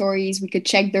see our stories, we could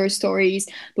check their stories,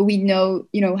 but we know,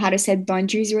 how to set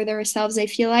boundaries with ourselves. I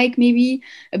feel like maybe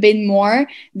a bit more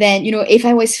than, if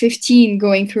I was 15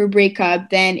 going through a breakup,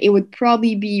 then it would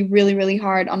probably be really, really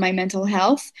hard on my mental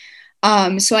health.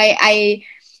 So I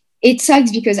it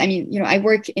sucks because I mean, I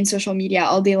work in social media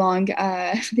all day long.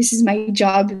 This is my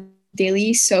job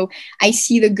daily, so I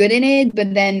see the good in it,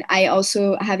 but then I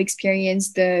also have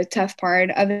experienced the tough part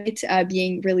of it,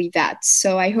 being really that.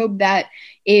 So I hope that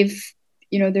if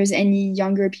there's any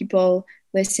younger people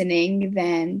listening,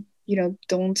 then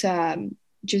don't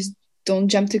just don't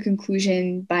jump to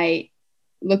conclusion by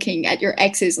looking at your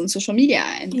exes on social media.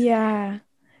 And Yeah.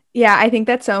 Yeah, I think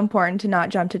that's so important to not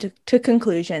jump to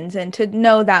conclusions and to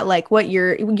know that like what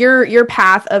your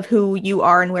path of who you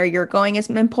are and where you're going is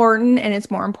important, and it's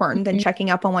more important than checking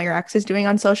up on what your ex is doing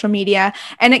on social media.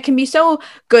 And it can be so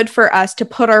good for us to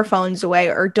put our phones away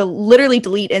or literally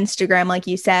delete Instagram like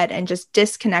you said and just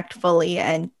disconnect fully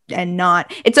and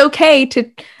not. It's okay to,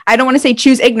 I don't want to say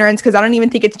choose ignorance, because I don't even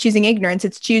think it's choosing ignorance.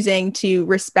 It's choosing to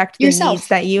respect the needs yourself.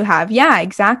 that you have. Yeah,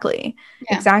 exactly.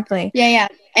 Yeah. Exactly. Yeah, yeah.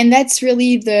 And that's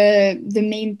really the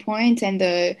main point, and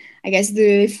the I guess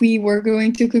the if we were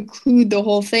going to conclude the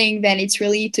whole thing, then it's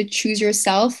really to choose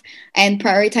yourself and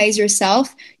prioritize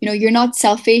yourself. You're not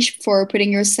selfish for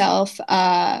putting yourself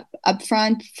up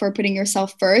front, for putting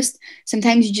yourself first.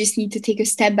 Sometimes you just need to take a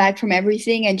step back from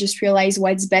everything and just realize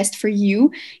what's best for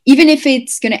you, even if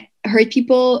it's gonna hurt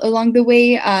people along the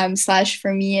way. Slash,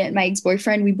 for me and my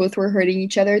ex-boyfriend, we both were hurting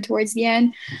each other towards the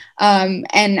end.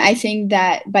 And I think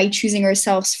that by choosing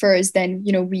ourselves first, then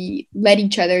we let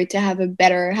each other to have a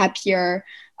better, happier,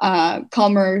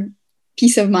 calmer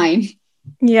peace of mind.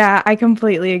 Yeah, I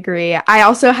completely agree. I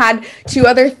also had two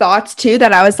other thoughts too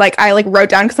that I like wrote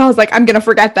down because I was like, I'm gonna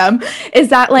forget them. Is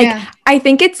that like Yeah. I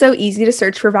think it's so easy to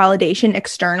search for validation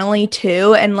externally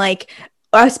too. And like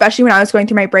especially when I was going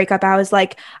through my breakup, I was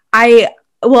like, I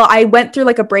went through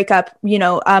like a breakup,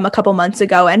 a couple months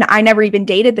ago, and I never even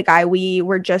dated the guy. We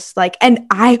were just like, and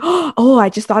I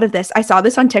just thought of this. I saw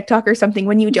this on TikTok or something.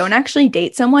 When you don't actually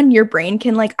date someone, your brain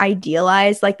can like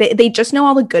idealize, like they just know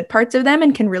all the good parts of them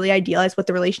and can really idealize what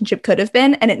the relationship could have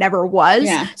been, and it never was.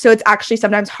 Yeah. So it's actually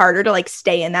sometimes harder to like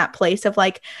stay in that place of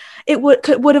like,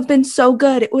 would have been so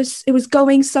good. It was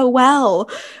going so well.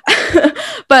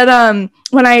 But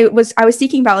when I was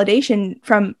seeking validation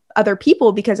from other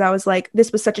people because I was like,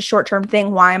 this was such a short-term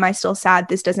thing. Why am I still sad?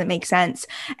 This doesn't make sense.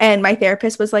 And my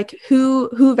therapist was like, who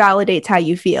validates how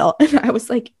you feel? And I was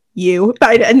like, you.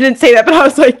 I didn't say that, but I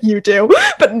was like, you do.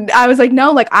 But I was like,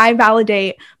 no, like I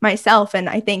validate myself. And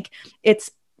I think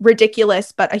it's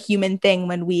ridiculous, but a human thing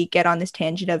when we get on this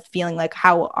tangent of feeling like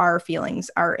how our feelings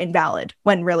are invalid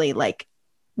when really like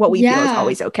what we feel is Yeah.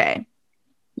 always okay.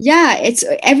 Yeah, it's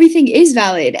everything is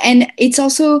valid, and it's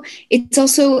also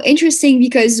interesting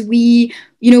because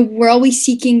we're always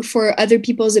seeking for other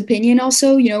people's opinion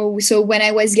also. So when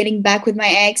I was getting back with my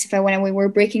ex, when we were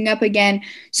breaking up again,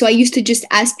 so I used to just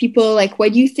ask people like,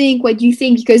 what do you think,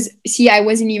 because see, I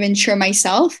wasn't even sure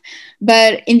myself.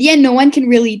 But in the end, no one can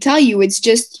really tell you. It's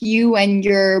just you and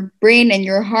your brain and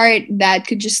your heart that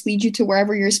could just lead you to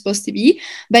wherever you're supposed to be.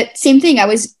 But same thing, I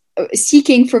was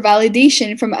seeking for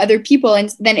validation from other people, and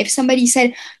then if somebody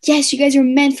said, yes, you guys are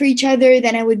meant for each other,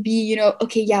 then I would be,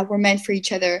 okay, yeah, we're meant for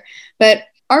each other. But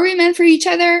are we meant for each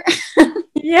other?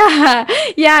 Yeah.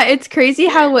 Yeah. It's crazy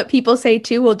how what people say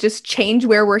too will just change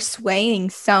where we're swaying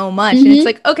so much. And it's Hmm.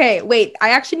 like, okay, wait, I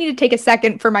actually need to take a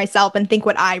second for myself and think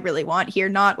what I really want here,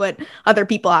 not what other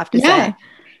people have to Yeah. say.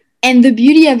 And the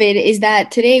beauty of it is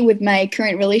that today, with my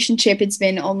current relationship, it's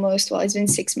been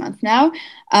 6 months now,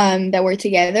 that we're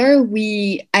together.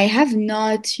 I have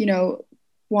not,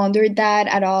 wondered that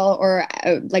at all, or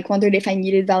like wondered if I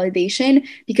needed validation,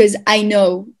 because I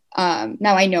know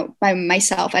now I know by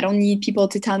myself. I don't need people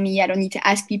to tell me. I don't need to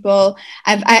ask people.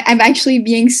 I'm actually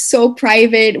being so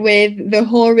private with the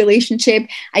whole relationship.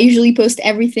 I usually post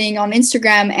everything on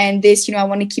Instagram, and this, I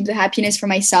want to keep the happiness for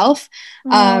myself.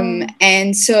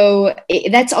 And so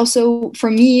that's also for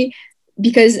me,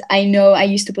 because I know I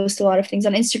used to post a lot of things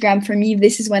on Instagram. For me,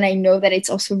 this is when I know that it's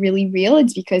also really real.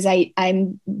 It's because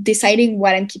I'm deciding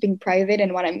what I'm keeping private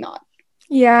and what I'm not.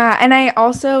 Yeah, and I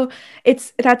also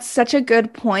that's such a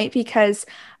good point because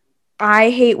I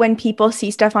hate when people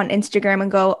see stuff on Instagram and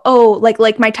go, "Oh,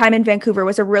 like my time in Vancouver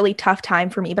was a really tough time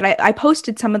for me." But I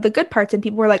posted some of the good parts and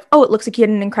people were like, "Oh, it looks like you had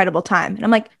an incredible time." And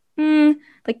I'm like,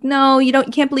 like no, you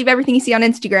can't believe everything you see on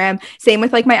Instagram. Same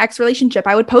with like my ex relationship.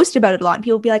 I would post about it a lot and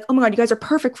people would be like, "Oh my God, you guys are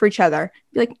perfect for each other."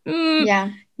 Be like,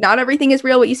 Yeah. not everything is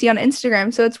real what you see on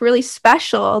Instagram. So it's really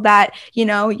special that,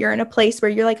 you're in a place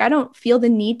where you're like, I don't feel the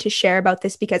need to share about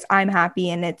this because I'm happy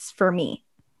and it's for me.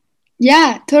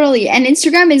 Yeah, totally. And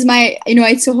Instagram is my,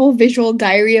 it's a whole visual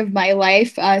diary of my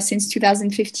life since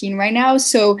 2015 right now.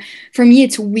 So for me,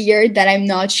 it's weird that I'm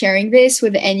not sharing this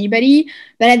with anybody.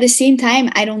 But at the same time,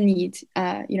 I don't need,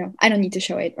 I don't need to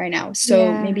show it right now. So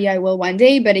Yeah. maybe I will one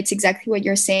day, but it's exactly what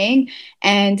you're saying.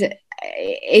 And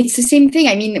it's the same thing.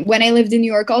 I mean, when I lived in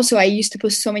New York, also, I used to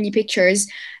post so many pictures,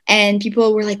 and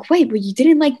people were like, wait, but you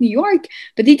didn't like New York?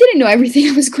 But they didn't know everything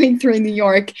I was going through in New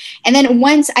York. And then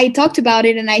once I talked about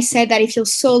it and I said that I feel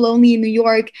so lonely in New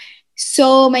York,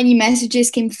 so many messages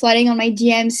came flooding on my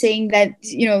DM saying that,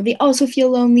 they also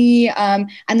feel lonely. I'm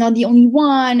not the only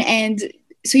one. And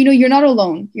so, you're not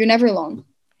alone. You're never alone.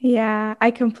 Yeah,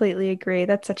 I completely agree.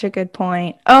 That's such a good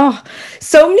point. Oh,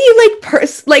 so many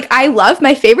like I love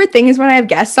my favorite thing is when I have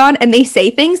guests on and they say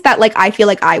things that like I feel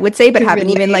like I would say but To haven't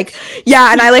even like relate.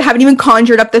 yeah, and I like haven't even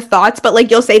conjured up the thoughts, but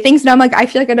like you'll say things and I'm like I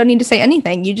feel like I don't need to say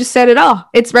anything. You just said it all.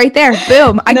 It's right there.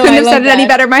 Boom. I No, couldn't I have said love it any that.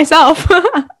 better myself.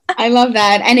 I love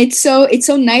that. And it's so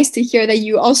nice to hear that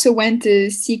you also went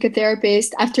to seek a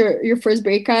therapist after your first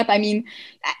breakup. I mean,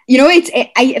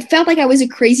 I felt like I was a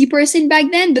crazy person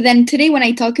back then, but then today when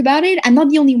I talk about it, I'm not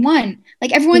the only one.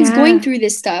 Like everyone's going Yeah. through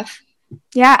this stuff.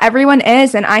 Yeah, everyone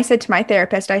is. And I said to my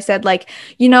therapist, I said, like,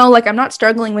 like I'm not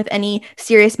struggling with any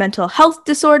serious mental health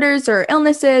disorders or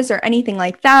illnesses or anything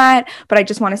like that, but I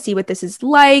just want to see what this is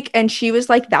like. And she was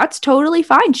like, that's totally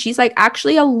fine. She's like,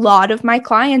 actually, a lot of my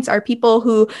clients are people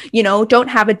who, don't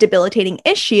have a debilitating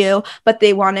issue, but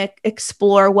they want to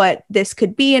explore what this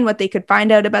could be and what they could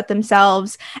find out about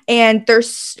themselves. And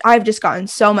I've just gotten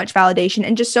so much validation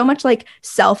and just so much like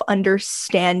self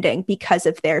understanding because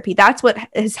of therapy. That's what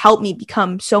has helped me become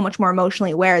so much more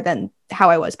emotionally aware than how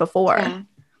I was before. Yeah,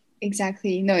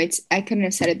 exactly. No, I couldn't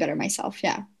have said it better myself.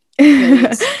 Yeah. Really,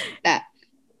 it's that.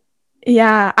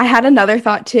 Yeah, I had another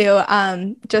thought too.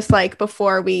 Just like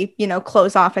before we,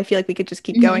 close off, I feel like we could just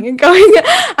keep going Mhm. and going.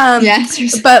 um, Yeah,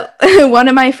 seriously. but one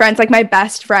of my friends, like my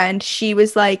best friend, she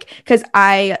was like,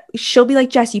 she'll be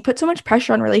like, Jess, you put so much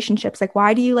pressure on relationships. Like,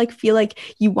 why do you like feel like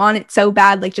you want it so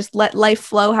bad? Like, just let life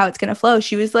flow how it's gonna flow.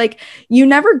 She was like, you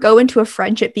never go into a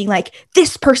friendship being like,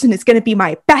 this person is gonna be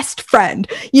my best friend.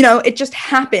 It just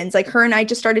happens. Like her and I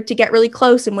just started to get really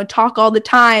close and would talk all the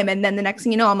time. And then the next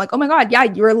thing you know, I'm like, oh my God, yeah,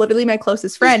 you are literally my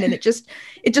closest friend. And it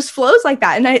just flows like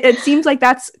that. And it seems like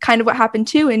that's kind of what happened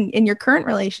too in your current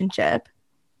relationship.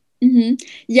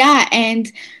 Yeah,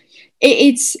 and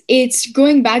it's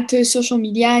going back to social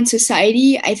media and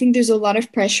society. I think there's a lot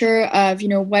of pressure of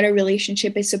what a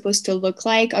relationship is supposed to look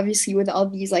like, obviously with all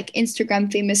these like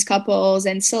Instagram famous couples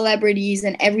and celebrities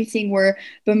and everything we're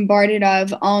bombarded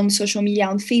of on social media,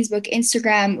 on Facebook,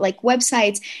 Instagram, like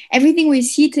websites. Everything we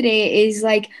see today is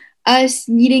like us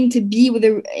needing to be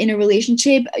in a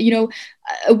relationship,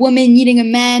 a woman needing a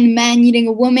man needing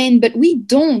a woman, but we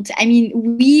don't. I mean,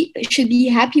 we should be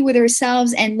happy with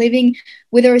ourselves and living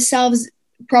with ourselves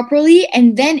properly,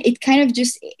 and then it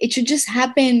should just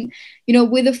happen,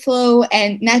 with the flow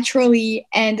and naturally.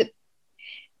 And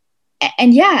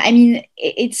yeah, I mean,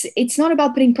 it's not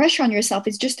about putting pressure on yourself.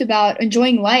 It's just about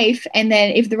enjoying life, and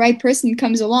then if the right person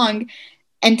comes along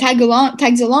and tags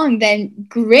along, then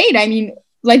great. I mean,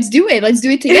 let's do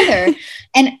it together.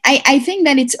 And I think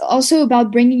that it's also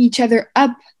about bringing each other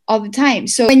up all the time.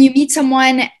 So when you meet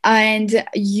someone and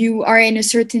you are in a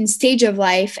certain stage of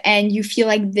life and you feel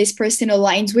like this person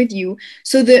aligns with you,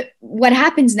 so the what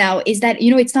happens now is that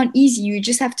it's not easy. You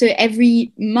just have to,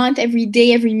 every month, every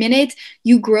day, every minute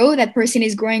you grow, that person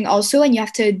is growing also, and you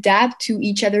have to adapt to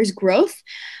each other's growth.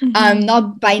 Mm-hmm.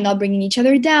 Not bringing each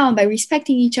other down, by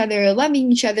respecting each other,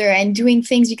 loving each other, and doing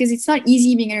things, because it's not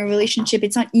easy being in a relationship.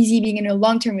 It's not easy being in a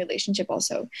long-term relationship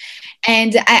also.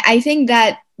 And I think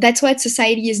that that's what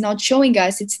society is not showing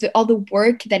us. It's all the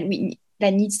work that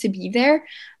that needs to be there,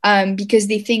 because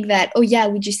they think that, oh yeah,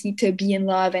 we just need to be in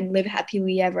love and live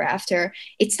happily ever after.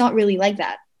 It's not really like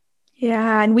that.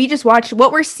 Yeah, and we just watch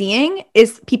what we're seeing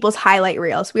is people's highlight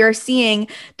reels. We are seeing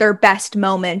their best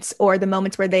moments or the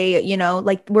moments where they,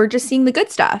 like we're just seeing the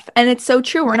good stuff. And it's so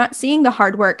true. We're not seeing the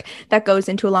hard work that goes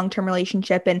into a long-term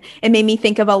relationship. And it made me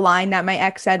think of a line that my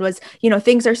ex said was,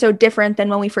 things are so different than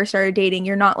when we first started dating.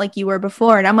 You're not like you were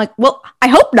before. And I'm like, well, I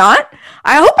hope not.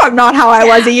 I hope I'm not how I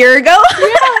was a year ago.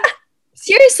 Yeah.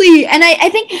 Seriously. And I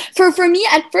think for me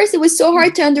at first it was so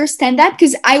hard to understand that,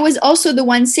 because I was also the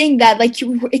one saying that, like,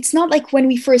 it's not like when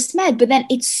we first met, but then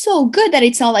it's so good that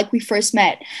it's not like we first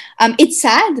met. It's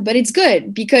sad, but it's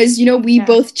good because we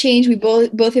both changed, we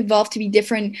both evolved to be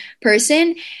different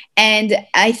person. And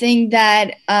I think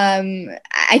that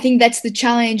that's the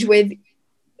challenge with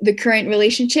the current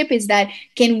relationship, is that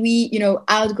can we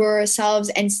outgrow ourselves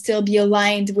and still be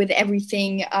aligned with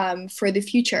everything for the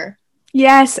future.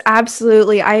 Yes,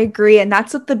 absolutely. I agree. And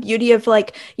that's what the beauty of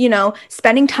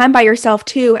spending time by yourself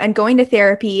too and going to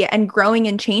therapy and growing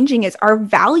and changing is our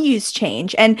values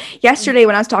change. And yesterday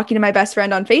when I was talking to my best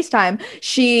friend on FaceTime,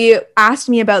 she asked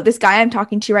me about this guy I'm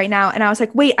talking to right now. And I was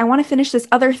like, wait, I want to finish this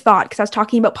other thought, because I was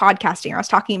talking about podcasting, or I was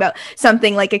talking about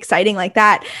something like exciting like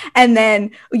that. And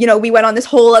then, we went on this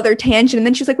whole other tangent. And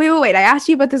then she was like, wait, I asked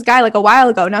you about this guy like a while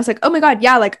ago. And I was like, oh my God,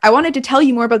 yeah, like I wanted to tell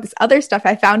you more about this other stuff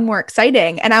I found more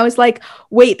exciting. And I was like,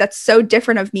 wait, that's so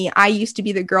different of me. I used to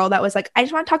be the girl that was like, I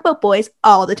just want to talk about boys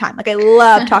all the time. Like, I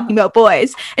love talking about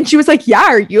boys. And she was like, yeah,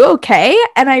 are you okay?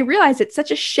 And I realized it's such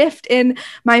a shift in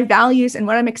my values and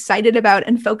what I'm excited about,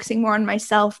 and focusing more on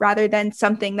myself rather than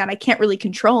something that I can't really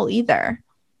control either.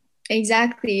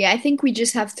 Exactly. I think we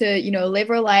just have to, live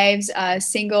our lives,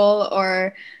 single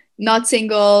or not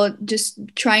single, just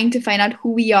trying to find out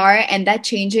who we are, and that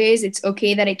changes. It's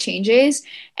okay that it changes.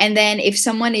 And then if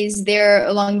someone is there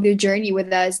along the journey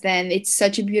with us, then it's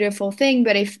such a beautiful thing.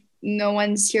 But if no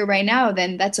one's here right now,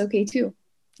 then that's okay too.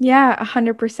 Yeah,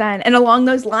 100%. And along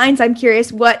those lines, I'm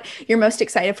curious what you're most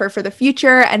excited for the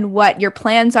future, and what your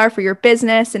plans are for your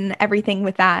business and everything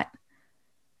with that.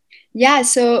 Yeah,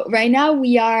 so right now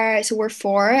we're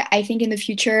four. I think in the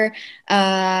future,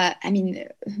 long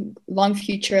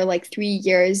future, like 3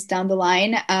 years down the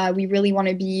line, we really want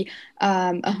to be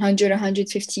 100,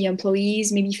 150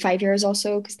 employees, maybe 5 years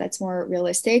also, because that's more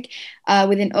realistic,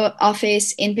 with an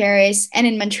office in Paris and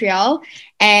in Montreal.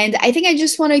 And I think I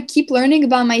just want to keep learning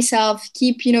about myself,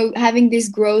 keep, having this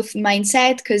growth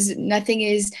mindset, because nothing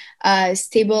is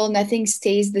stable, nothing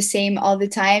stays the same all the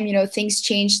time. Things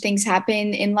change, things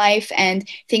happen in life, and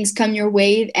things come your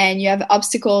way, and you have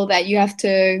obstacle that you have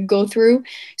to go through.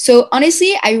 So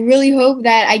honestly, I really hope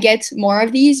that I get more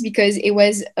of these, because it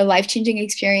was a life-changing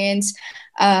experience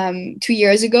 2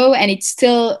 years ago, and it's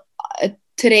still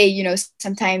today,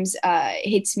 sometimes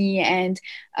hits me, and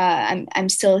I'm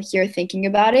still here thinking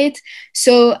about it.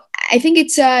 So I think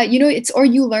it's it's or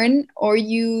you learn or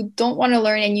you don't want to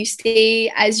learn, and you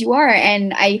stay as you are.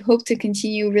 And I hope to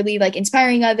continue really like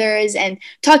inspiring others and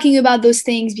talking about those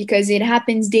things, because it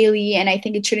happens daily, and I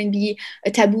think it shouldn't be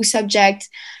a taboo subject.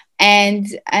 And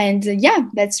yeah,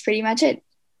 that's pretty much it.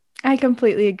 I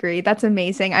completely agree. That's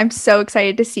amazing. I'm so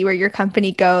excited to see where your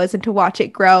company goes and to watch it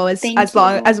grow as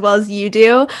well as you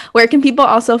do. Where can people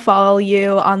also follow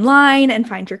you online and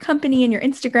find your company and your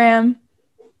Instagram?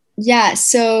 Yeah,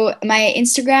 so my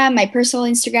personal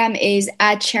Instagram is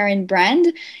at Sharon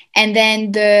Brand, and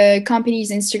then the company's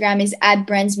Instagram is at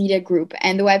Brands Media Group,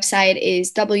 and the website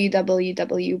is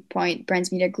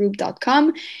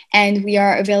www.brandsmediagroup.com, and we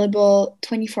are available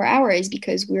 24 hours,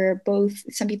 because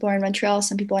some people are in Montreal,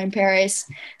 some people are in Paris.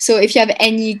 So if you have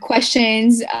any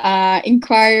questions,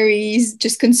 inquiries,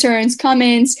 just concerns,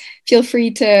 comments, feel free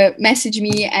to message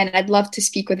me, and I'd love to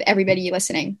speak with everybody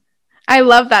listening. I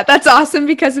love that. That's awesome,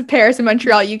 because of Paris and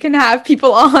Montreal, you can have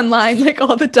people online like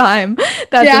all the time.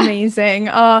 That's amazing.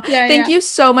 Thank you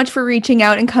so much for reaching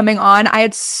out and coming on. I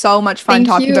had so much fun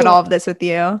talking about all of this with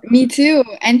you. Me too.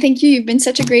 And thank you. You've been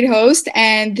such a great host,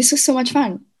 and this was so much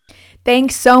fun.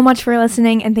 Thanks so much for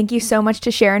listening, and thank you so much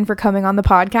to Sharon for coming on the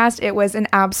podcast. It was an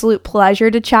absolute pleasure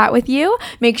to chat with you.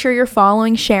 Make sure you're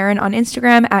following Sharon on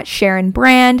Instagram at Sharon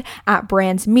Brand, at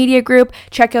Brands Media Group.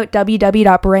 Check out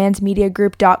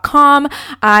www.brandsmediagroup.com.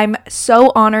 I'm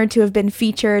so honored to have been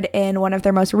featured in one of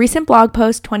their most recent blog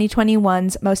posts,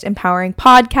 2021's Most Empowering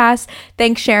Podcasts.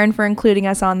 Thanks, Sharon, for including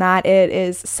us on that. It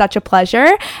is such a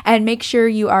pleasure. And make sure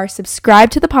you are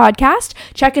subscribed to the podcast.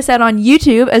 Check us out on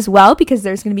YouTube as well, because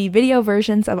there's going to be video audio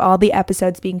versions of all the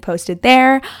episodes being posted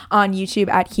there, on YouTube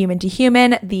at Human to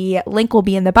Human. The link will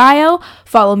be in the bio.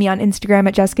 Follow me on Instagram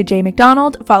at Jessica J.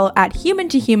 McDonald. Follow at Human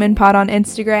to Human Pod on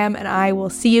Instagram, and I will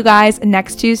see you guys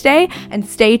next Tuesday. And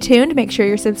stay tuned. Make sure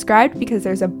you're subscribed because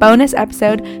there's a bonus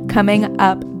episode coming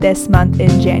up this month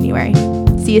in January.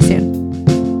 See you soon.